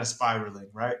already kind of spiraling,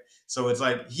 right? So it's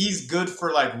like he's good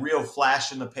for like real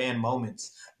flash in the pan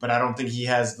moments, but I don't think he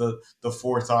has the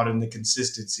forethought and the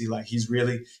consistency. Like he's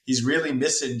really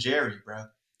missing Jerry, bro.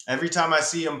 Every time I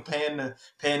see him paying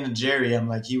to Jerry, I'm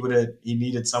like he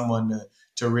needed someone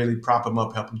to really prop him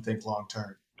up, help him think long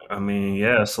term. I mean,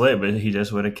 yeah, slick, but he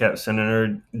just would have kept sending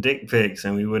her dick pics,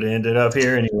 and we would have ended up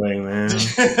here anyway, man.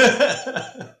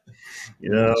 You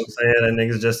know what I'm Gotcha. saying? That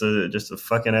nigga's just a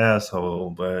fucking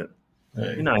asshole. But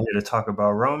we're Hey. not here to talk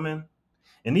about Roman.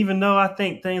 And even though I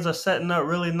think things are setting up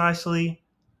really nicely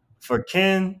for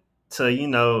Ken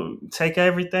to, take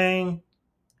everything,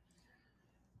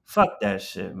 fuck that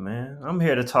shit, man. I'm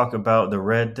here to talk about the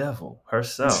Red Devil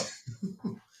herself.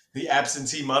 The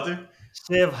absentee mother.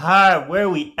 Shiv High, where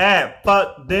we at?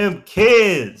 Fuck them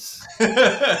kids.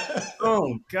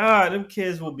 Oh God, them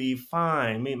kids will be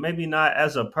fine. I mean, maybe not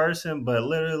as a person, but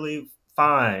literally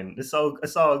fine. It's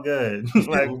all good.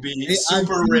 Like Will be I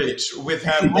super agree. rich with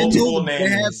have I know multiple that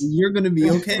nannies. you're gonna be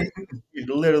okay.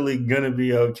 you're literally gonna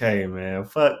be okay, man.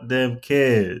 Fuck them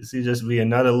kids. You just be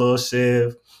another little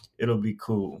Shiv. It'll be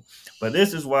cool. But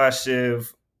this is why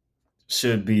Shiv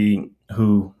should be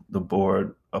who the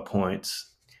board appoints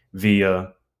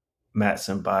via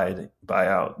Matson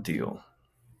buyout deal.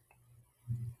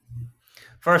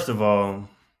 First of all,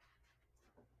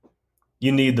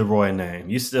 you need the Roy name.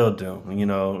 You still do.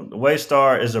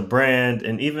 Waystar is a brand,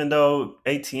 and even though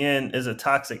ATN is a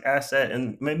toxic asset,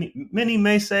 and many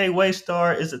may say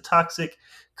Waystar is a toxic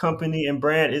company and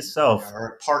brand They itself,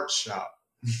 are a part shop.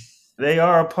 they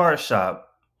are a part shop,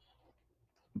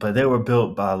 but they were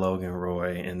built by Logan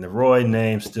Roy, and the Roy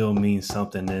name still means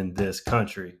something in this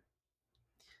country.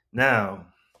 Now,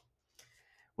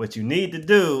 what you need to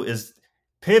do is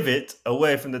pivot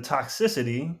away from the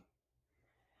toxicity.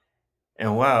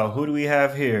 And wow, who do we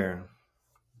have here?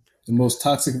 The most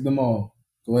toxic of them all.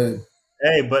 Go ahead.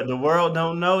 Hey, but the world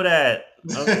don't know that.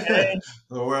 Okay,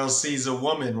 The world sees a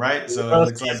woman, right? the So it world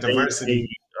looks like sees diversity.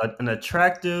 an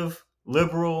attractive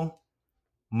liberal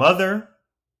mother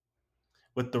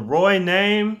with the Roy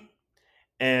name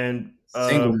and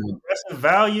Single mom. progressive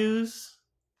values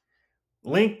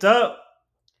linked up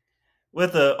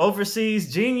with an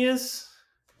overseas genius.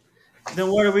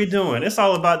 Then what are we doing? It's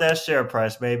all about that share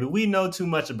price, baby. We know too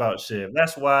much about Shiv.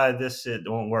 That's why this shit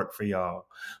don't work for y'all.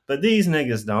 But these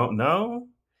niggas don't know.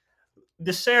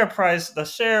 The share price, the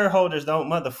shareholders don't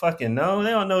motherfucking know.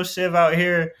 They don't know Shiv out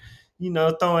here,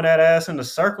 throwing that ass in the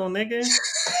circle, nigga.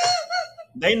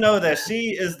 They know that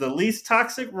she is the least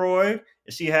toxic Roy.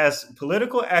 She has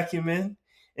political acumen,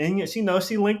 and she knows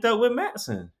she linked up with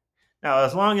Matson. Now,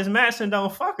 as long as Matson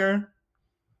don't fuck her,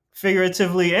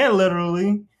 figuratively and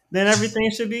literally, then everything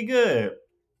should be good.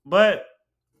 But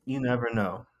you never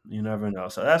know. You never know.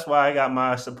 So that's why I got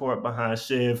my support behind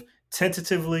Shiv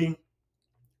tentatively,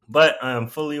 but I am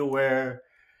fully aware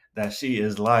that she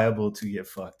is liable to get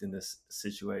fucked in this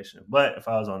situation. But if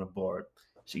I was on the board,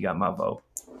 she got my vote.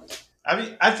 I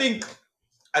mean, I think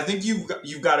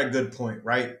you've got a good point,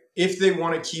 right? If they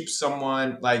want to keep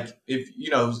someone, like, if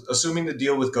assuming the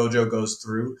deal with Gojo goes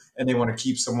through and they want to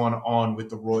keep someone on with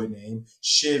the Roy name,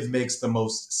 Shiv makes the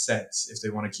most sense if they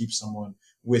want to keep someone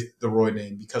with the Roy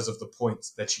name because of the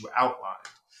points that you outlined,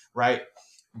 right?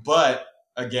 But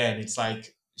again, it's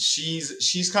like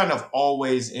she's kind of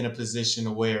always in a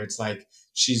position where it's like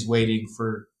she's waiting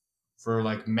for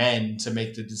like men to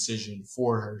make the decision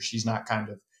for her. She's not kind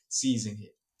of seizing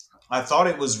it. I thought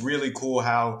it was really cool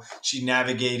how she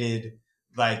navigated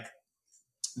like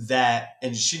that,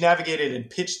 and she navigated and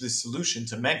pitched this solution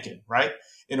to Mencken, right,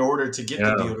 in order to get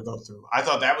the Yeah, deal to go through. I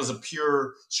thought that was a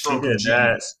pure she stroke of did that,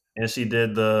 genius. and she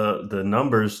did the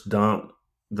numbers dump.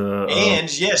 The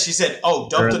And yeah, she said, "Oh,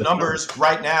 dump during the the summer. numbers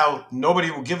right now.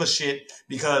 Nobody will give a shit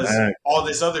because Right. all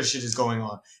this other shit is going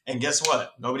on." And guess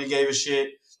what? Nobody gave a shit.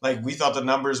 Like, we thought the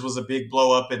numbers was a big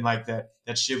blow up, and like that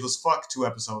shit was fucked 2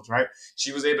 episodes, right?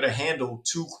 She was able to handle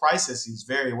 2 crises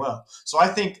very well. So I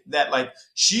think that like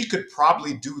she could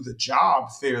probably do the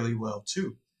job fairly well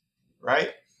too,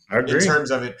 right? I In agree.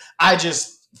 terms of it. I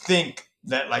just think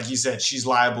that, like you said, she's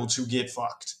liable to get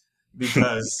fucked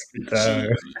because Uh,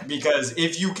 because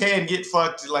if you can get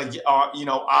fucked, like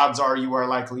odds are you are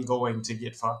likely going to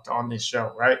get fucked on this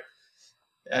show, right?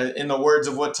 In the words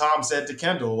of what Tom said to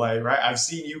Kendall, like, right, I've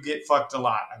seen you get fucked a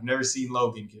lot. I've never seen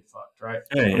Logan get fucked, right?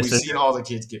 hey, And we've seen all the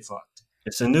kids get fucked.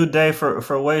 it's a new day for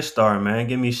Waystar, man.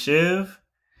 Give me Shiv,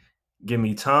 give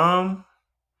me Tom,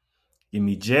 give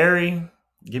me Jerry,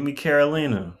 give me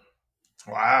Carolina.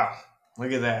 Wow,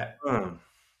 look at that. Hmm.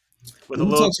 With Let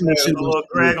me talk some more shit A about little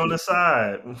you real Greg on quick. the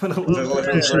side. With a The little Talk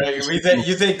little some Greg. shit Greg. about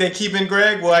you. You think they keeping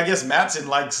Greg? Well, I guess Matson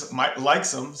likes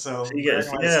him, so She Greg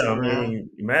gets, might yeah. stick I around. mean,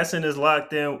 Matson is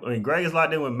locked in. I mean, Greg is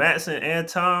locked in with Matson and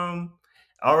Tom.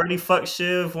 Already fucked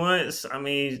Shiv once. I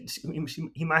mean,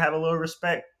 he might have a little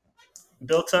respect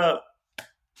built up.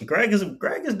 Greg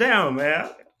is down, man.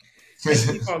 Can't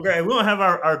sleep on Greg. We don't have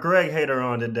our Greg hater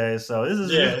on today, so this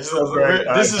is Yeah, a so Greg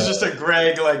this is podcast. just a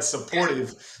Greg like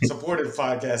supportive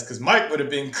podcast because Mike would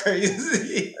have been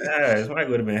crazy. Yeah, this Mike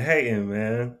would have been hating,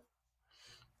 man.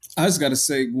 I just gotta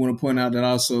say, want to point out that I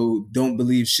also don't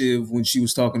believe Shiv when she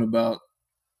was talking about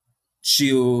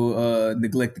she'll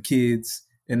neglect the kids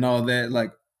and all that.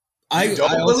 Like You I don't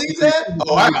also believe think that? Shiv would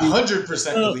Oh, I probably be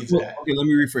 100% believe well, that. okay, let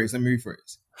me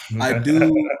rephrase. I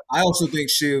do. I also think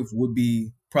Shiv would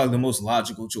be probably the most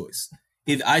logical choice.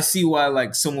 If I see why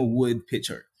like someone would pitch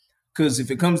her, because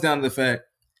if it comes down to the fact,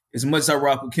 as much as I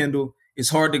rock with Kendall, it's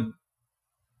hard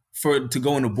to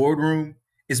go in the boardroom.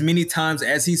 As many times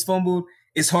as he's fumbled,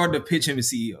 it's hard to pitch him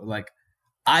as CEO. Like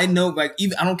I know, like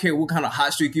even I don't care what kind of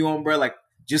hot streak you on, bro. Like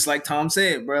just like Tom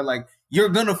said, bro. Like you're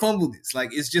gonna fumble this. Like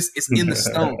it's in the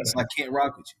stones. So I can't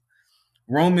rock with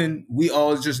you. Roman, we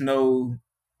all just know It's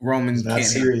Roman not can't handle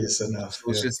serious it. enough. So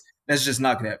it's Yeah. just that's just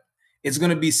not gonna happen. It's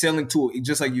gonna be selling to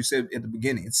just like you said at the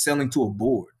beginning. It's selling to a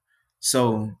board.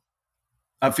 So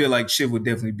I feel like Shiv would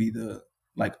definitely be the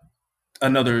like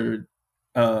another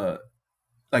uh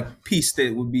like piece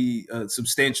that would be a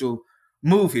substantial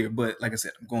move here. But like I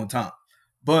said, I'm going Tom.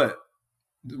 But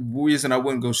the reason I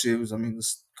wouldn't go Shiv is, I mean,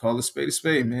 let's call a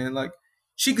spade, man. Like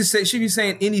she be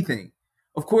saying anything.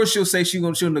 Of course, she'll say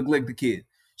she'll neglect the kid.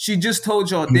 She just told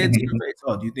y'all dead to your face.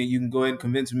 Oh, do you think you can go ahead and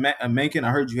convince Mencken?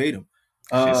 I heard you hate him.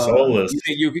 She's soulless. You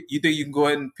think you can go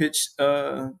ahead and pitch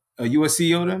a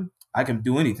USC to them? I can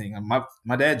do anything.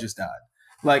 My dad just died.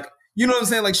 Like you know what I'm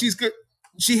saying? Like she's good.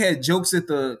 She had jokes at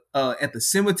the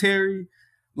cemetery.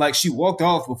 Like she walked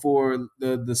off before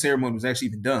the ceremony was actually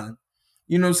even done.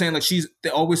 You know what I'm saying? Like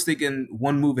they're always thinking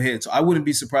one move ahead. So I wouldn't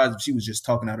be surprised if she was just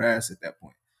talking out her ass at that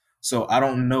point. So I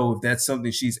don't know if that's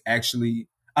something she's actually.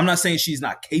 I'm not saying she's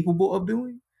not capable of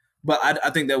doing, but I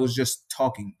think that was just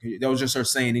talking. That was just her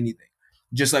saying anything.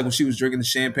 Just like when she was drinking the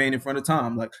champagne in front of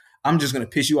Tom. Like I'm just gonna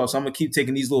piss you off, so I'm gonna keep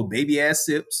taking these little baby ass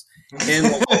sips and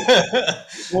like,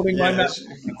 holding my Yeah. mouth,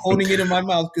 holding it in my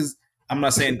mouth because I'm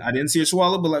not saying I didn't see her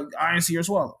swallow, but like I didn't see her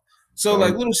swallow. So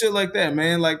like little shit like that,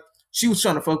 man. Like she was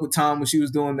trying to fuck with Tom when she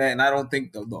was doing that, and I don't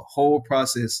think the whole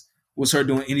process was her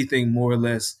doing anything more or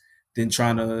less than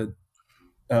trying to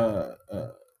uh, uh,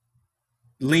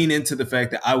 lean into the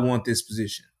fact that I want this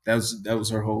position. That was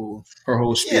her whole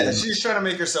spiel. Yeah, she's trying to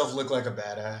make herself look like a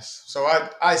badass. So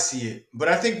I see it, but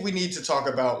I think we need to talk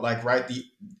about like right the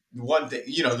one thing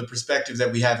the perspective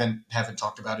that we haven't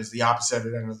talked about is the opposite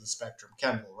end of the spectrum,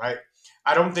 Kendall. Right?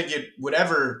 I don't think it would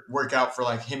ever work out for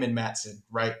like him and Matson,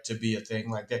 right, to be a thing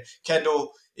like that.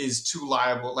 Kendall is too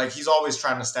liable. Like he's always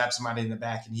trying to stab somebody in the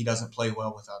back, and he doesn't play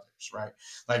well with others, right?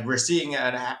 Like we're seeing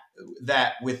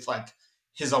that with like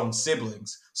his own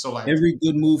siblings. So like Every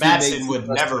good move he makes, Matson he would tries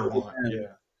to never hold it want, down. yeah,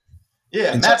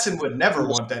 yeah, And tries Matson would never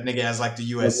want that nigga as like the like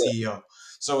U.S. that. CEO.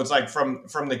 So it's like from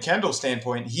the Kendall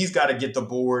standpoint, he's got to get the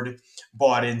board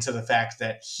bought into the fact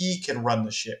that he can run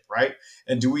the ship, right?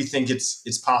 And do we think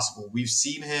it's possible?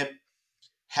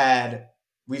 Had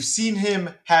we've seen him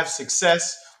have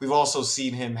success. We've also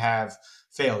seen him have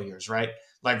failures, right?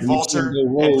 Like We've seen him Walter go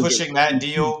and rogue at pushing that MVP.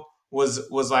 deal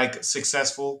was like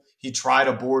successful. He tried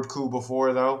a board coup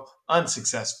before though,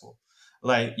 unsuccessful.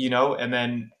 Like, and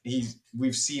then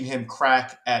we've seen him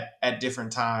crack at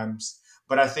different times.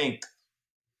 But I think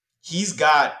he's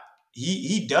got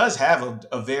he does have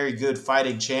a very good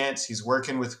fighting chance. He's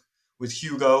working with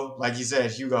Hugo, like you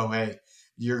said, Hugo. Hey,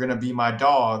 you're gonna be my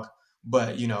dog,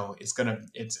 but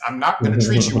it's I'm not gonna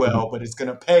treat you well, but it's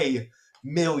gonna pay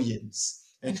millions.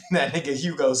 And that nigga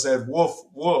Hugo said, "Woof,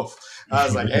 woof." I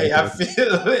was like, "Hey, I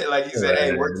feel it." Like he said,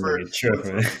 "Hey, Right, nigga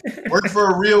tripping. work for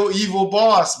a real evil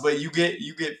boss, but you get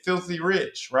filthy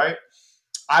rich, right?"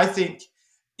 I think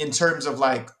in terms of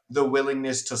like the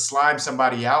willingness to slime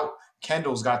somebody out,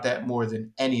 Kendall's got that more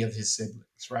than any of his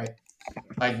siblings, right?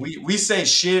 Like we say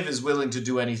Shiv is willing to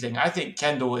do anything. I think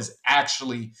Kendall is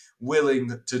actually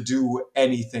willing to do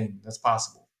anything that's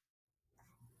possible.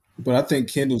 But I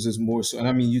think Kendall's is more so, and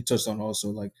I mean, you touched on also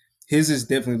like his is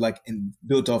definitely like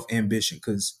built off ambition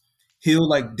because he'll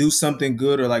like do something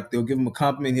good or like they'll give him a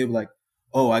compliment. He'll be like,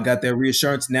 "Oh, I got that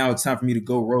reassurance. Now it's time for me to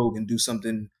go rogue and do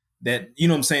something that you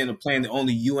know what I'm saying. A plan that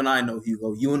only you and I know,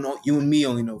 Hugo. You and me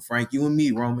only know, Frank. You and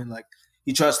me, Roman. Like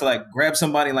he tries to like grab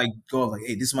somebody and like go like,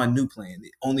 "Hey, this is my new plan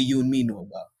that only you and me know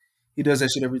about." He does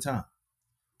that shit every time.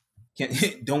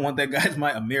 Can't don't want that guy as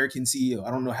my American CEO.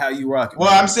 I don't know how you rock it, Well,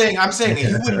 brother. I'm saying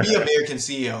he wouldn't be American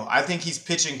CEO. I think he's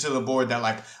pitching to the board that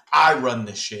like I run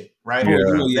this shit, right? Oh, you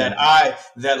Yeah, know, yeah.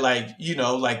 That like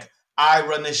like I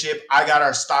run this ship. I got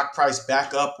our stock price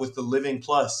back up with the Living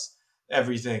Plus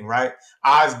everything, right?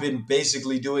 I've been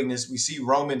basically doing this. We see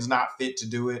Roman's not fit to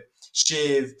do it.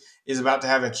 Shiv is about to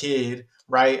have a kid,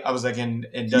 right? I was like, and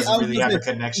Yeah, I doesn't was really gonna have say, a just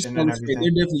connection tell and them straight. They're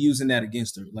everything. definitely using that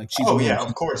against her. Like she's a Oh woman. yeah,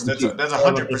 of She's course. a kid. That's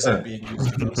seven 100% percent. being used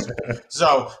against her.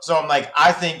 So I'm like,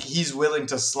 I think he's willing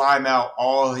to slime out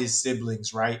all his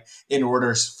siblings, right, in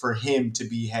order for him to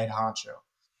be head honcho.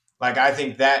 Like I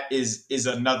think that is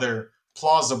another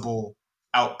plausible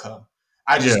outcome.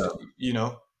 I Yeah, just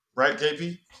right,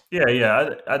 KP? yeah.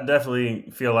 I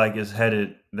definitely feel like it's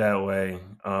headed that way.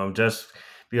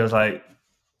 Because like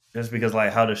just because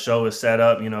like how the show is set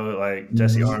up, like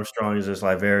Jesse Mhm. Armstrong is just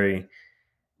like very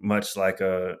much like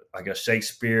a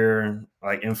Shakespeare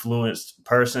like influenced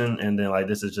person, and then like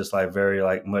this is just like very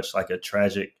like much like a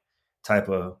tragic type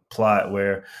of plot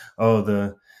where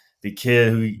the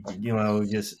kid who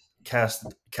gets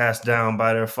cast down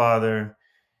by their father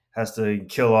has to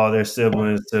kill all their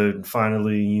siblings to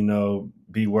finally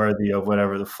be worthy of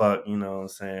whatever the fuck, what I'm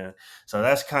saying. So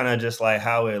that's kind of just like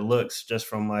how it looks just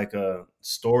from like a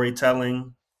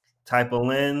storytelling type of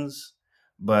lens,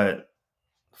 but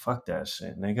fuck that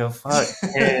shit, nigga. Fuck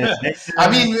it, I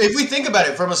nigga. mean, if we think about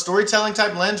it from a storytelling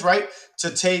type lens, right? To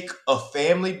take a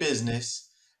family business,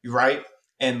 right?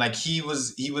 And like he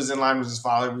was in line with his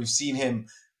father. We've seen him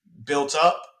built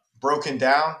up,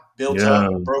 built Yeah,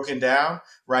 up, broken down,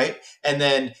 right? And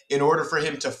then in order for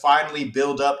him to finally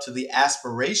build up to the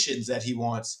aspirations that he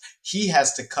wants, he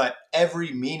has to cut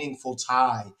every meaningful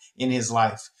tie in his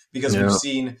life because we've yeah,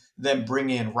 seen them bring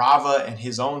in Rava and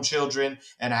his own children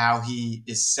and how he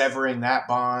is severing that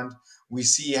bond. We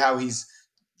see how he's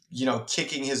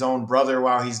kicking his own brother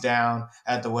while he's down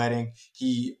at the wedding.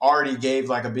 He already gave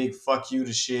like a big fuck you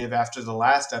to Shiv after the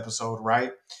last episode,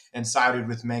 right? And sided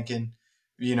with Mencken,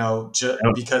 yeah,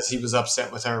 because he was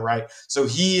upset with her, right? So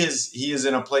he is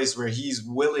in a place where he's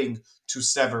willing to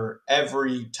sever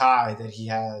every tie that he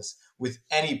has with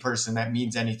any person that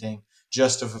means anything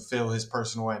just to fulfill his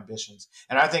personal ambitions.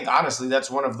 And I think honestly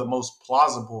that's one of the most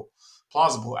plausible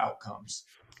outcomes.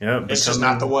 yeah. It's just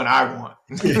not the Becoming one I want.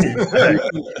 Real facts,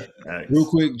 quick, real facts.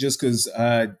 quick, just because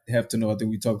I have to know, I think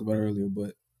we talked about it earlier,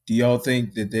 but do y'all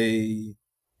think that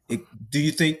do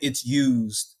you think it's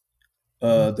used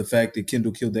the fact that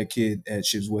Kendall killed that kid at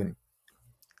Shiv's wedding?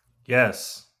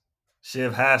 Yes,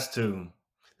 Shiv has to.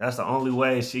 That's the only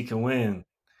way she can win.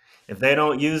 If they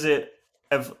don't use it,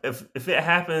 if it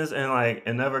happens and like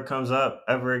it never comes up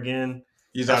ever again,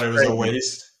 You thought that's it was a crazy.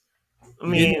 waste? I It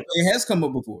mean, it has come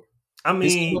up before. I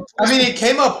This came up mean, I twice. mean, it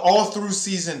came up all through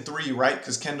season 3, right?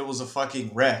 Because Kendall was a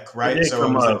fucking wreck, it right? did So it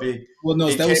come was a up. big. Well, no,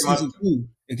 It that was came season up. two.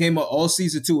 It came up all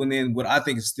season two, and then what I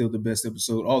think is still the best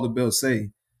episode, All the Bells Say.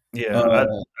 Yeah, Uh,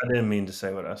 I didn't mean to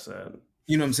say what I said.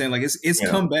 you know what I'm saying? Like it's Yeah,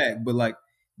 come back, but like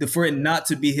for it not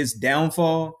to be his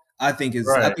downfall, I right. think that's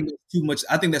too much.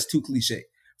 I think that's too cliche.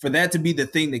 For that to be the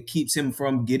thing that keeps him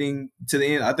from getting to the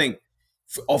end, I think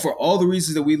for all the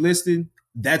reasons that we listed,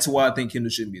 that's why I think Kendall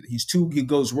shouldn't be there. He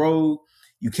goes rogue.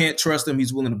 You can't trust him.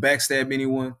 He's willing to backstab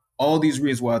anyone. All these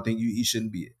reasons why I think he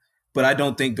shouldn't be it. But I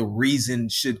don't think the reason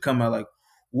should come out like,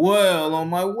 well, on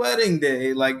my wedding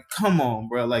day, like, come on,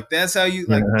 bro. Like that's how you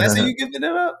give it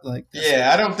up. Like that's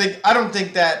Yeah, I don't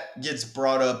think that gets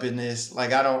brought up in this.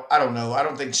 Like, I don't know. I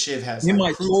don't think Shiv has he like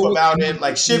might proof toy. about it.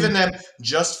 Like Shiv and them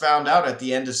just found out at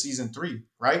the end of season 3,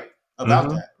 right? About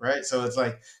Hmm. that, right? So it's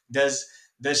like, does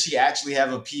does she actually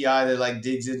have a PI that like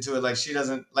digs into it? She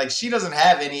doesn't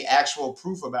have any actual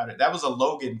proof about it. That was a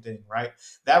Logan thing, right?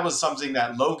 That was something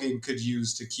that Logan could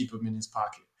use to keep him in his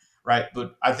pocket, right?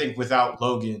 But I think without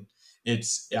Logan,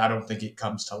 I don't think it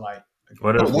comes to light again.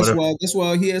 What Oh, if? What if? that's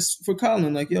why he asked for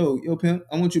Colin. Like, yo, pimp,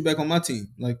 I want you back on my team.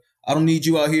 Like, I don't need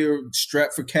you out here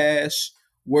strapped for cash,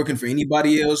 working for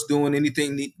anybody else, doing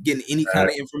anything, getting any kind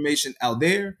of information out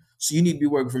there. So you need to be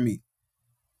working for me.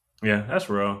 Yeah, that's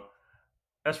real.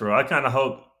 That's real. I kind of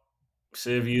hope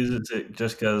Shiv uses it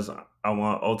just because I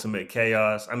want ultimate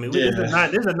chaos. I mean, Yeah,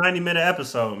 this is a 90-minute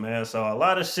episode, man. So a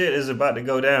lot of shit is about to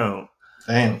go down.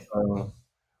 damn.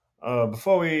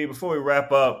 Before we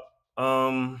wrap up,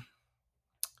 how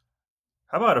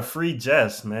about a free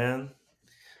Jess, man?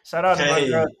 Shout out to my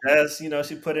girl Hey, Jess. You know,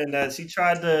 she put in that. She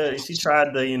tried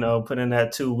to put in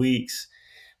that 2 weeks,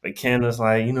 but Candace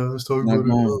like, let's talk Not about it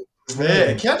going. man,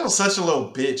 tomorrow. Kendall's such a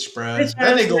little bitch, Bitch bruh.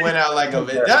 That ass nigga went out like a.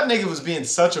 nigga. That nigga was being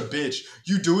such a bitch.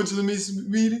 You doing to me,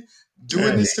 doing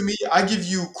Man, this to me. I give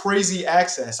you crazy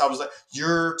access. I was like,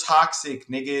 you're toxic,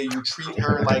 nigga. You treat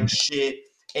her like shit,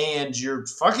 and you're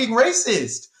fucking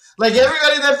racist. Like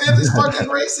everybody in that family's fucking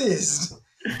racist.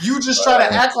 You just try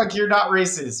to act like you're not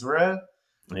racist, bruh.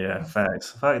 yeah,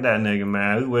 facts. Fuck that nigga,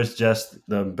 man. We wish Jess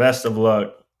the best of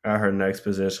luck at her next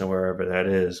position, wherever that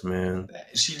is, man.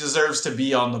 She deserves to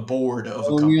be on the board of a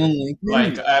Follow me on company.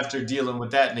 Like LinkedIn. after dealing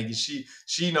with that nigga,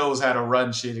 she knows how to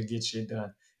run shit and get shit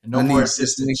done. And no I more need this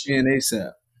assistant shit.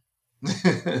 LinkedIn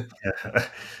ASAP.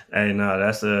 Hey,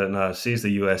 no, no. She's the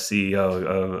U.S. CEO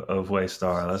of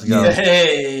Waystar. Let's go. Yes.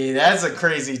 Hey, that's a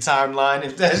crazy timeline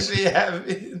if that shit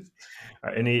happens. All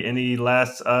right, any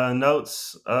last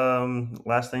notes?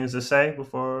 Last things to say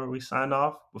before we sign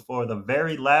off? Before the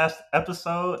very last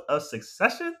episode of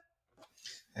Succession?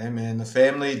 Hey man, the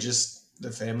family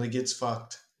gets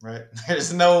fucked, right?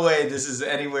 There's no way this is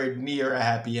anywhere near a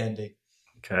happy ending.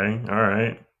 Okay, all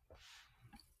right.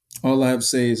 All I have to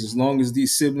say is, as long as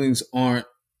these siblings aren't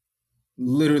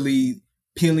literally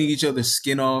peeling each other's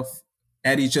skin off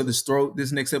at each other's throat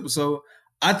this next episode,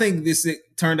 I think it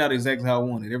turned out exactly how I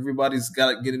wanted. Everybody's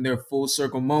got to get in their full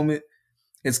circle moment.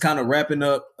 It's kind of wrapping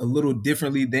up a little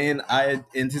differently than I had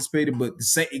anticipated, but the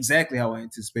same exactly how I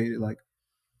anticipated. Like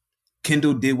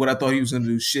Kendall did what I thought he was going to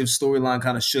do. Shiv's storyline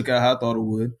kind of shook out how I thought it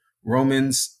would.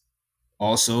 Romans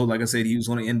also, like I said, he was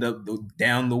going to end up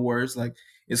down the worst. Like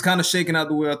it's kind of shaking out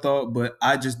the way I thought, but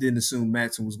I just didn't assume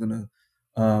Maxon was going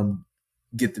to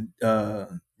get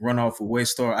the run off with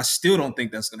Waystar. I still don't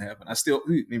think that's going to happen. I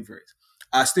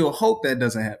still hope that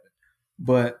doesn't happen.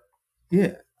 But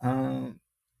yeah,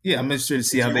 yeah, I'm interested to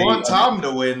see If how you they. want Tom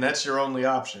to win, that's your only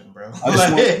option, bro. I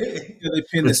just want Like, how they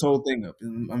pin this whole thing up,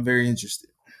 and I'm very interested.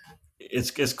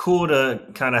 It's cool to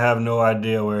kind of have no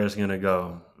idea where it's gonna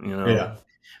go. yeah,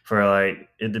 For like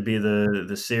it to be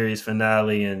the series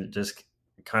finale and just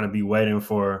kind of be waiting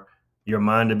for your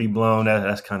mind to be blown.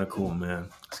 That's kind of cool, man.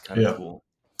 It's kind of yeah. cool.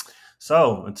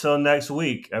 So until next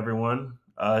week, everyone.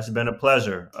 It's been a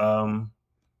pleasure.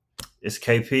 It's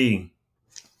KP.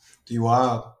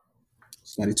 D-Wild.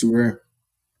 It's not too rare.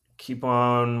 Keep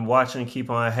on watching. Keep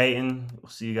on hating. We'll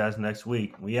see you guys next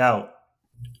week. We out.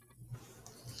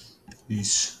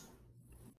 Peace.